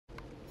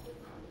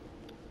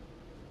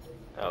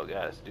Oh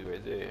god, it's dude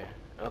right there.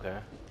 Okay.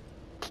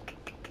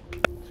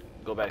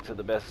 Go back to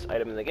the best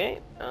item in the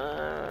game.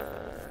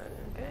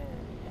 Okay.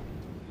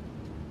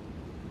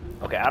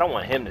 Okay, I don't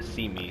want him to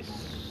see me,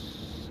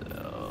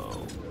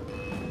 so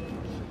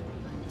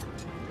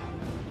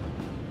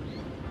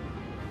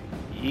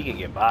he can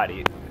get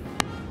bodied.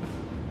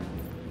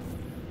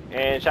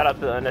 And shout out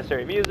to the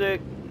unnecessary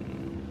music.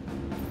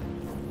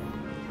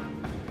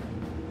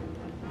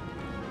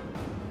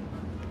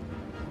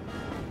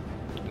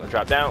 I'm gonna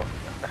drop down.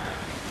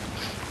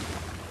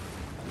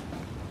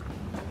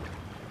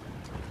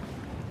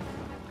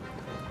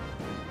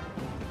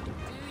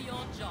 Do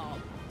your job.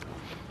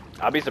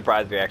 I'll be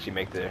surprised if they actually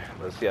make there.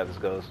 Let's see how this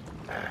goes.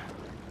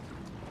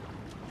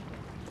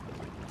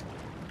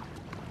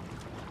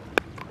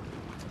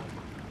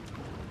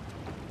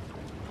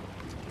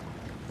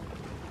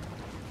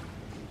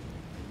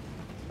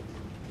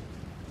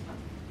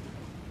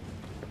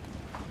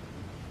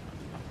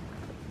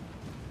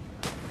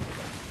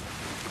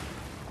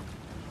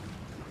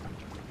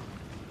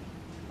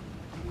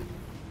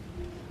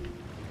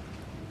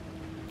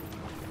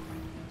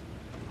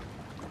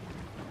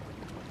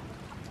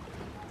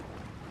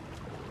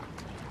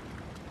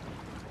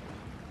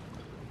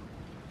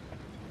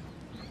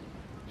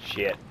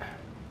 Shit.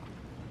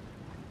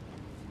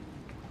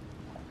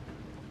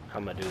 How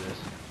am I gonna do this?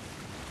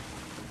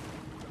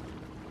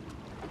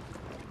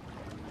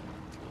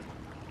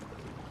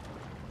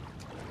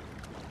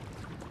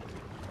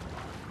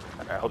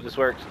 I hope this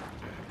works.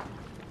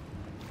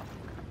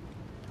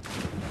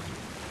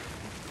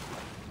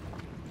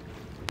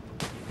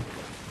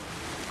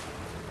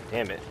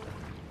 Damn it.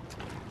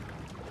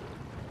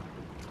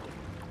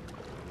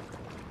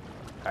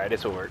 Alright,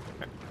 this will work.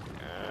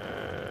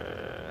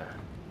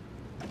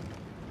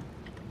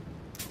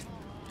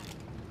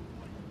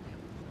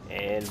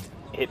 And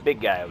hit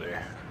big guy over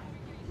there.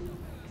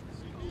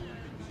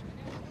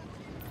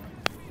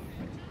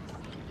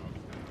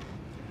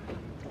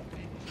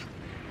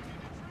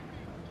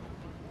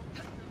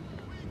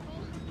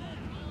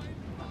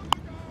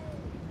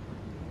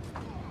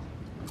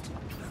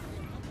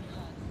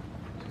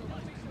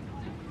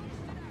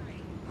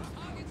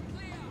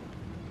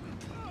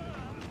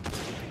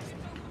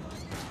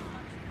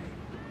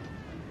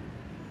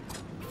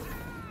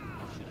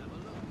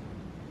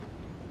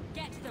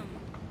 Get them.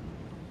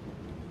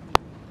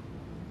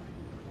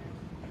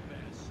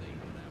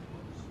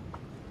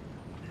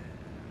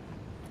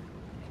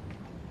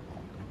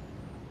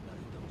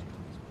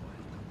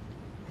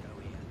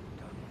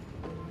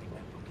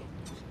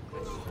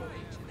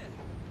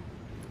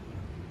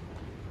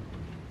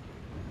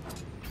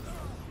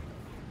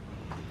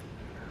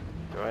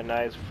 Throwing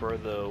knives for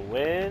the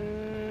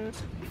win.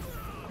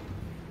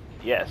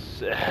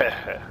 Yes.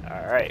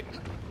 Alright.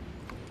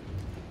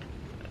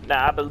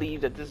 Now I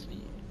believe that this...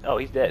 Oh,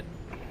 he's dead.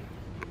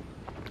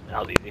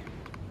 That was easy.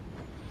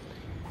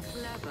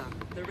 Clever.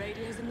 The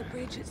radio's in the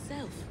bridge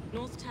itself.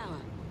 North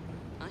Tower.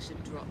 I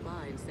should drop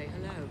by and say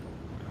hello.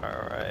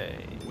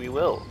 Alright. We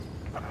will.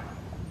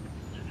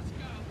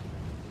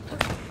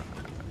 Let's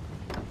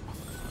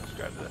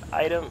grab the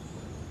item.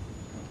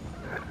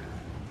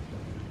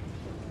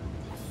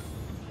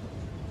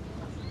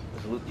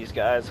 Let's loot these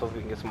guys. Hope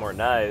we can get some more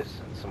knives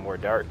and some more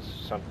darts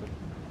or something.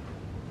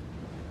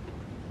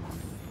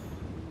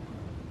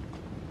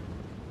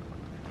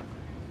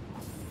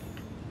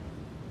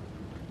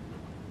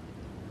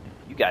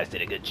 You guys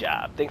did a good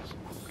job. Thanks.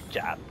 Good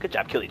job. Good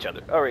job. Kill each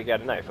other. Alright,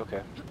 got a knife.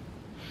 Okay.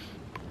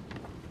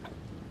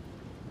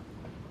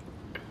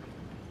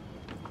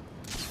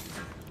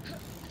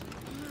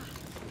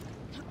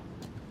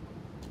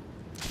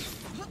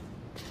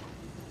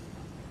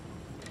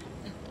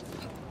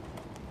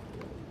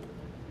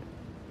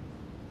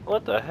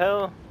 What the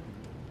hell?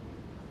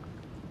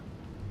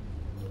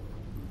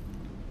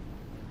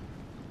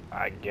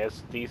 I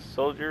guess these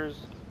soldiers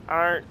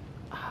aren't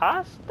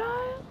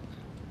hostile?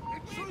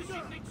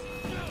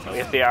 I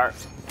guess they are.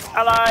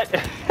 I lied!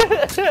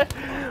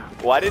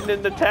 Why didn't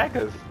it attack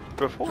us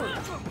before?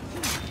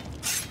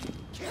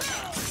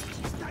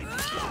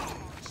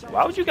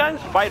 Why would you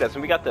guys fight us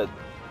when we got the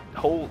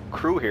whole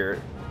crew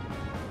here?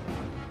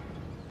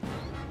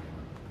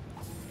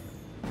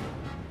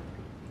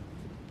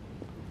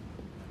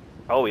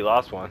 Oh, we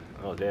lost one.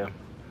 Oh, damn.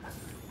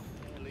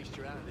 At least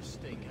you're out of this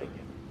stink, ain't you?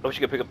 I wish you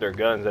could pick up their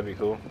guns. That'd be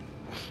cool.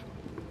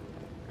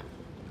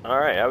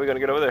 Alright, how are we gonna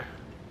get over there?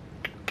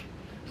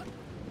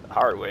 The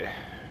hard way.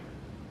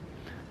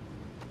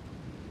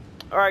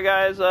 Alright,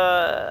 guys. You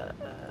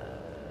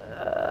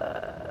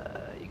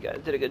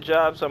guys did a good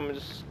job, so I'm gonna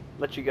just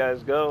let you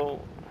guys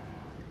go.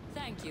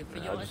 Thank you for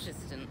your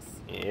assistance.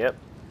 Yep.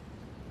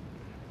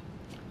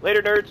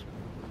 Later, nerds.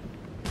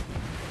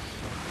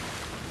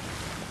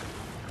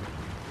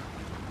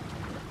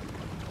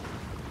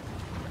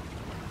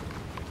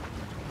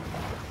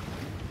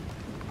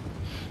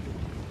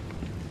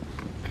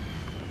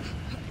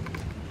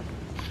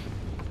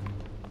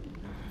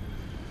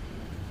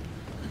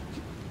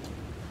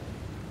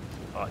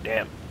 Oh,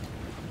 damn.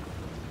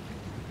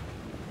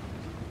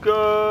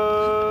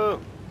 Go!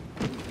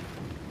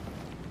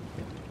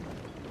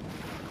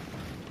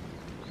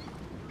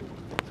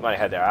 Somebody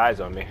had their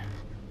eyes on me.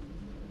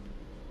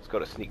 Let's go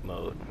to sneak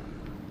mode.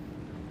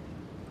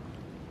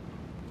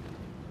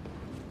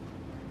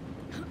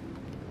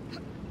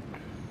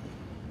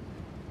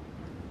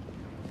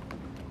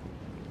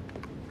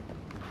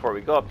 Before we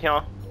go up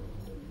here.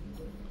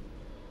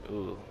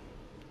 Ooh.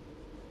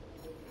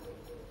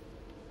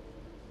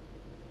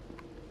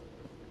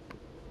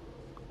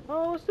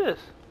 Oh, what's this?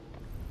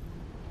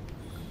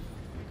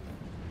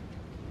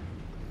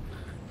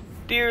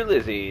 Dear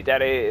Lizzie,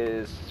 Daddy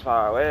is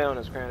far away on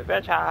his grand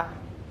adventure,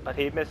 but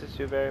he misses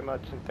you very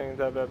much and things.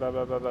 Blah blah blah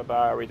blah blah blah. blah.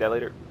 I'll read that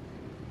later.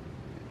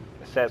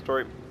 A sad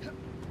story.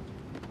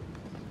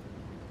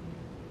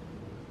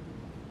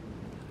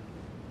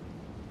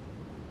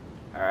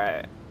 All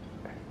right.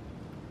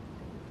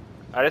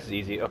 Oh, this is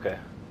easy. Okay.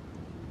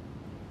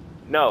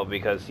 No,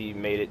 because he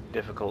made it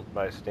difficult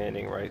by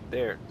standing right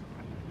there.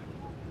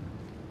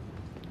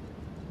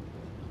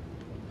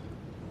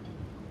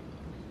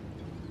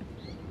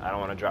 I don't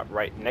want to drop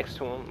right next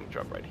to him.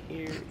 Drop right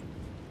here.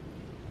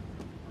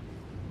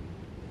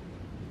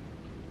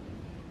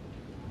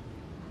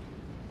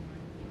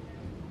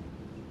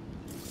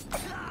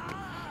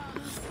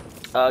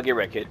 Get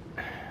wrecked, kid.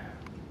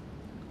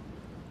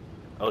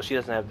 Oh, she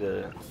doesn't have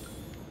the...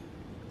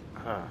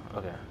 Huh,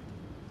 okay.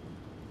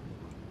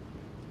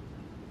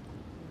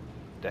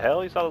 The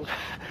hell? You saw those...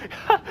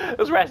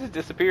 those rats just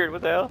disappeared.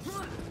 What the hell?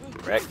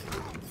 Wrecked.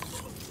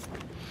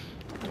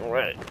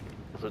 Alright.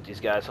 Let's look at these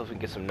guys. Hopefully we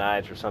can get some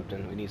knives or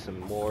something. We need some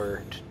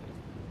more...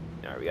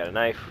 Alright, we got a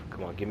knife.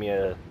 Come on, give me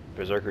a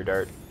berserker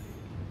dart.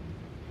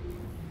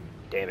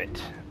 Damn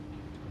it.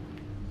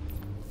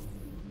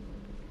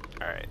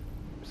 Alright.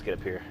 Let's get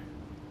up here.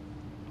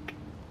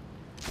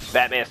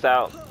 Batman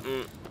style.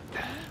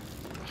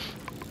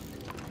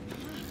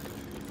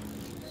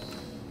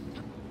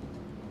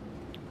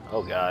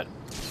 Oh god.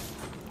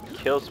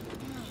 Kills.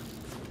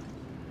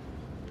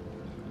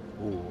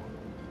 Ooh.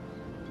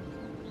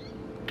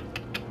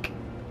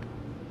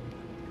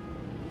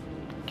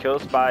 Kill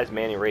spies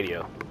manning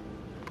radio.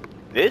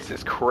 This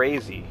is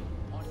crazy.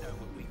 I know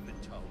what we've been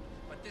told,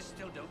 but this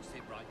still don't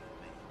sit right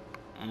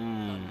with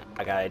me.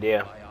 I got an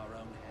idea. By our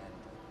own hand.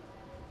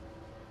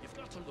 You've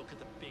got to look at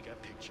the bigger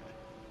picture.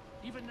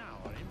 Even now,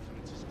 our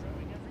influence is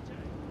growing every day.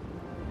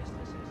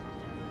 Businesses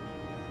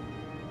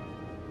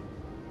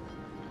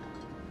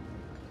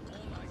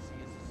all I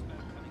see is the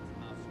smoke coming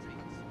from our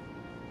streets.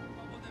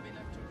 What will there be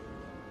left to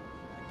rule?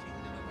 A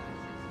kingdom of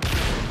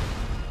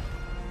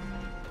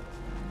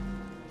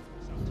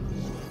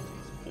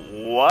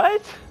ashes.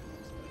 What?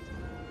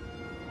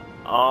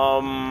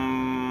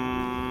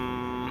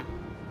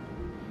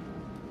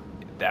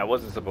 That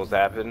wasn't supposed to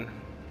happen.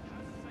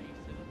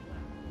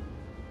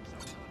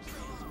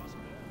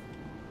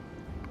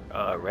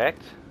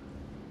 Wrecked?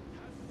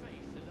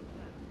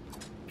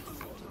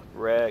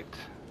 Wrecked.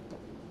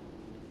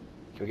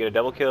 Can we get a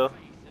double kill?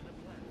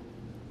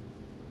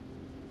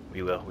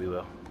 We will, we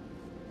will.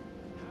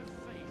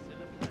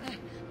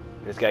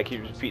 This guy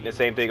keeps repeating the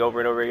same thing over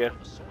and over again.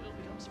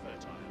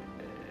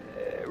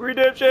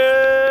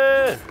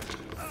 Redemption!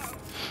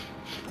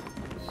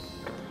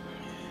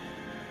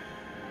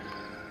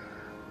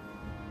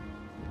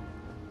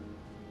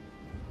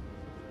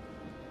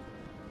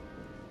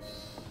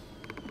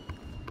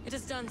 It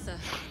is done, sir.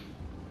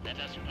 Let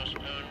us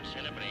postpone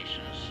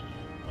celebrations.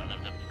 One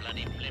of the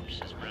bloody blips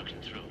has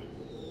broken through.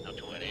 Not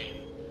to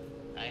worry.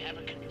 I have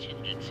a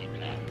contingency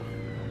plan.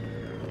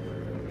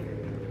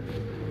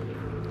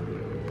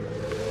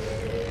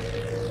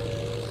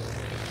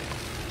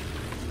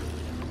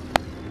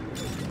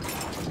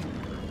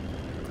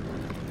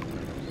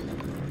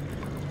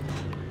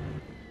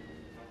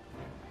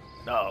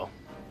 Uh-oh.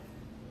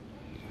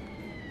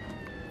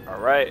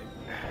 Alright.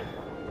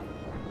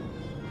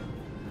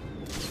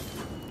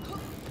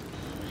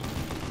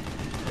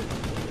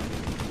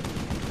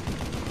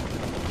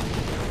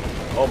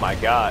 Oh my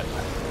god.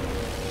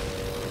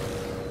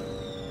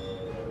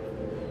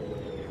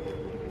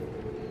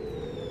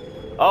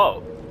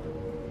 Oh.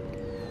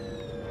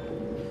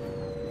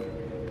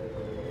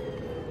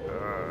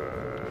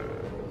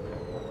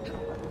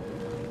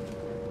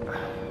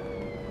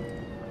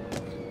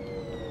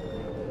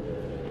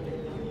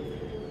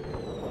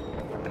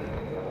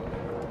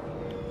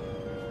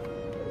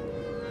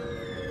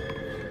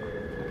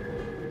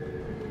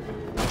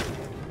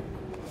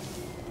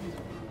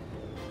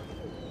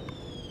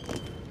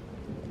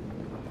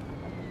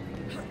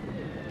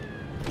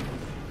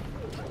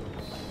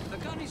 The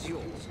gun is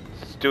yours.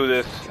 Let's do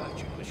this.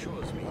 Churchill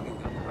assures me you will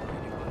not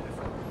anyone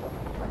different.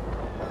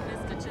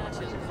 Mr.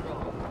 Churchill is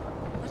wrong.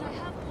 But I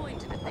have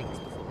pointed at things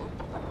before.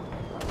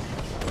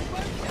 We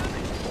won't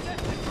damage the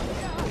deadly from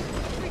here.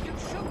 We can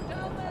shoot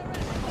down their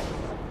enemies.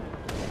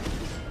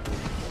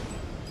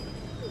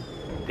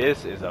 This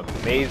is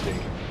amazing.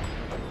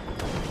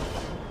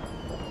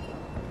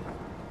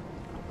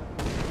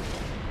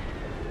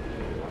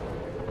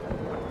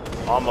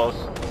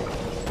 Almost.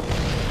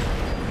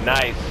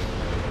 Nice.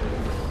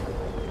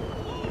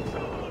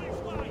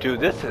 Dude,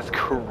 this is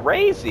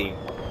crazy.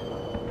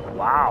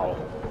 Wow.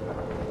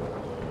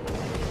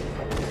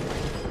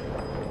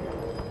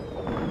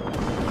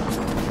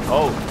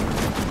 Oh.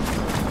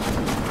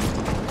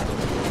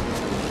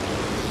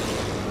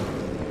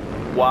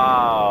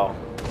 Wow.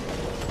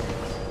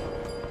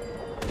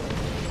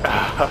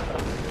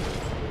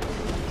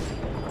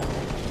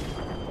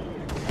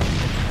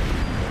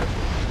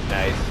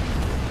 Nice.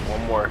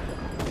 One more.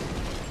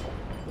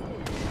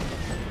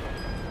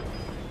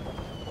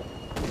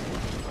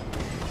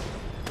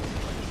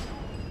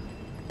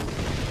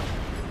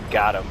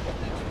 Got him.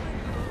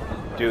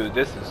 Dude,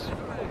 this is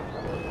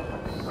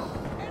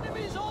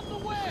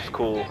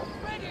cool.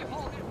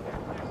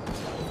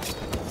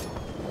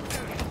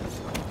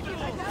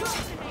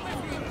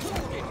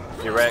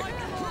 You're right.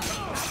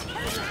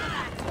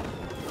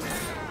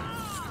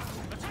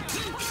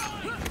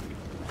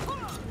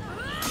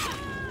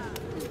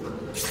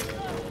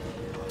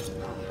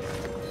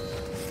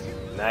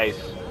 Nice.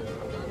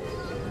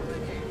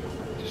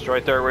 Destroy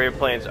third wave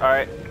planes. All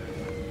right.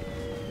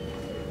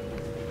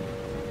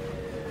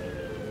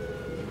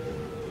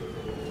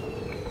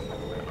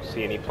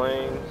 See any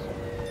planes?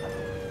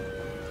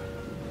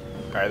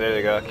 All right, there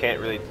they go. I can't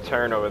really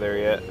turn over there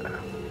yet.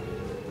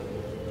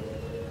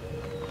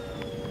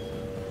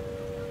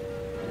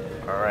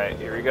 All right,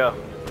 here we go.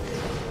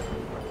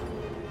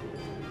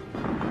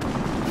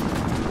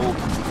 Ooh.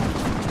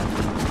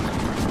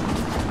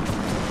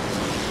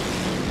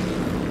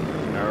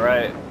 All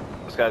right,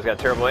 this guy's got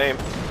terrible aim.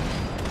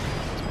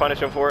 Let's punish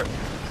him for it.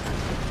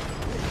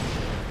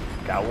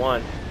 Got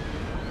one.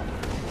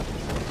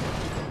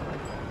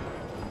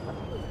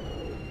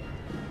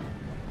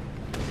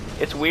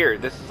 It's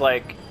weird. This is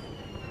like...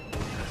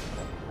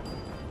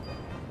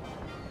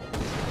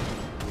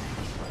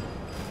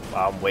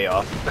 Wow, I'm way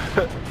off.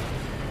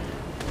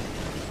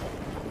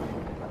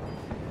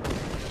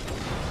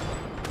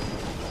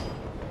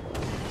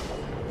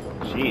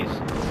 Jeez.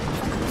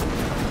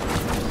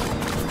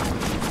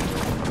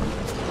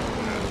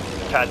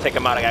 Trying to take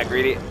him out, I got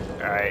greedy.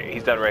 Alright,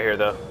 he's done right here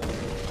though.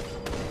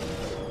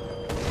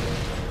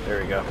 There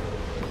we go.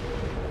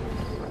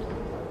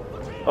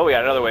 Oh, we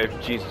got another wave.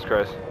 Jesus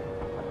Christ.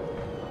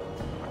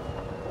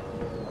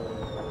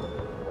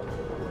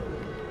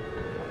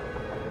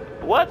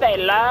 What they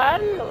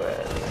learn?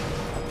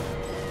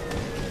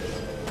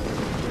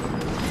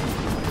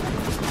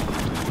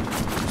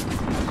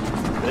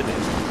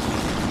 Goodness.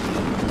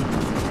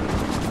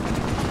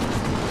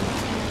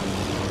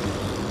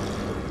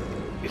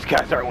 These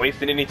guys aren't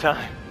wasting any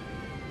time.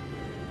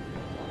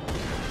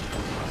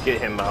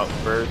 Get him out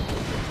first.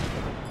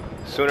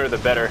 Sooner the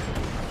better.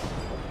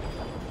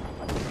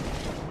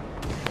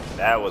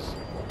 That was...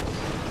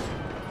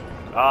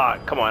 Ah,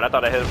 come on, I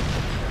thought I hit him.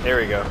 There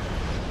we go.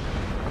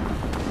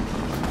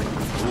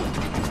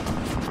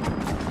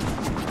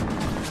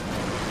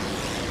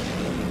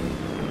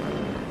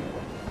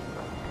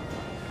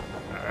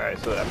 Alright,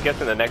 so I'm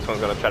guessing the next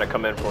one's gonna try to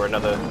come in for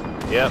another...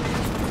 Yep.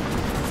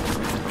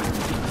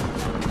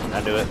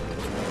 I knew it.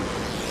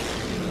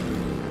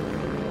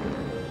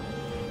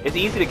 It's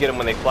easy to get them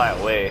when they fly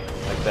away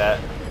like that.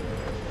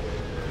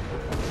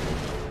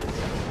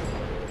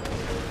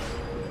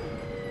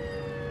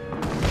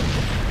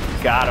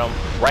 Got him.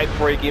 Right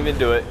before he can even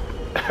do it.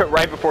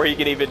 Right before he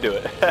can even do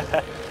it.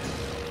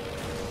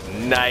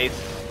 Nice.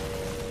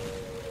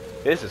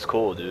 This is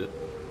cool, dude.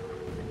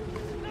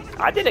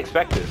 I didn't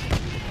expect this.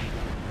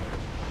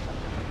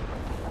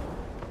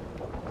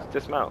 Let's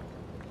dismount.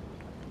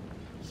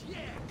 Yeah,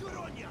 good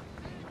on ya.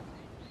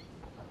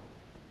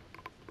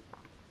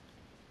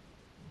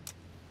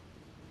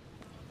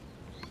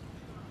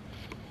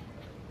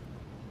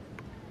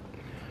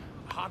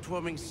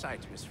 Heartwarming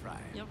sight, Miss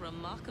Fry. Your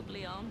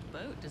remarkably armed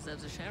boat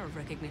deserves a share of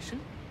recognition.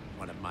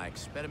 One of my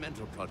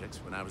experimental projects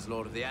when I was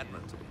Lord of the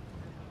Admiralty.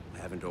 I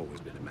haven't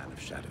always been a man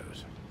of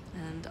shadows.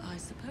 And I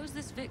suppose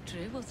this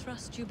victory will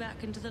thrust you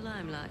back into the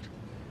limelight.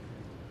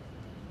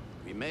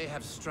 We may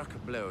have struck a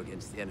blow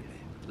against the enemy,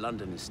 but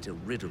London is still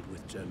riddled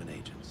with German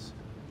agents.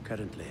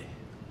 Currently,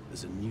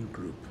 there's a new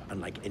group,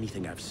 unlike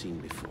anything I've seen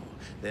before.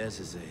 Theirs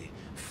is a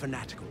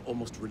fanatical,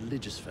 almost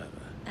religious fervor.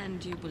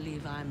 And you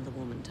believe I'm the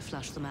woman to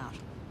flush them out?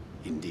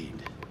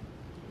 Indeed.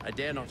 I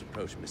dare not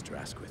approach Mr.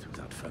 Asquith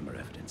without firmer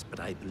evidence, but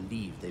I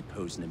believe they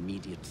pose an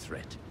immediate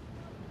threat.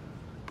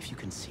 If you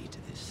concede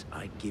to this,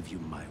 I give you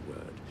my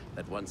word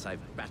that once I've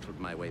battled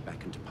my way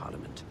back into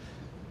Parliament,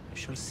 I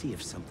shall see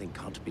if something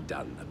can't be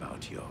done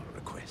about your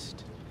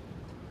request.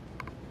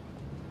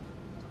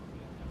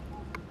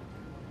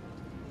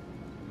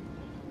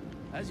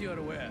 As you are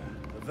aware,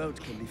 a vote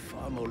can be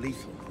far more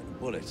lethal than a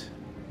bullet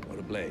or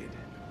a blade.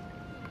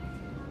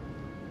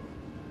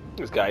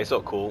 This guy is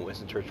so cool,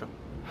 Winston Churchill.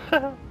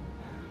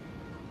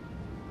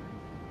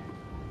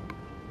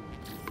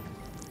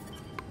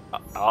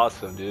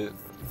 Awesome, dude.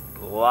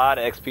 A lot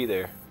of XP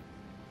there.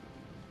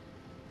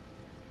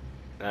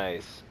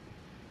 Nice.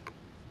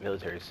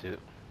 Military suit.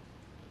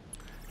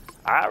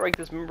 I rate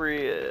this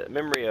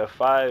memory of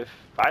five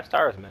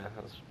stars, man.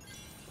 That was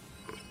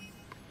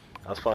fun.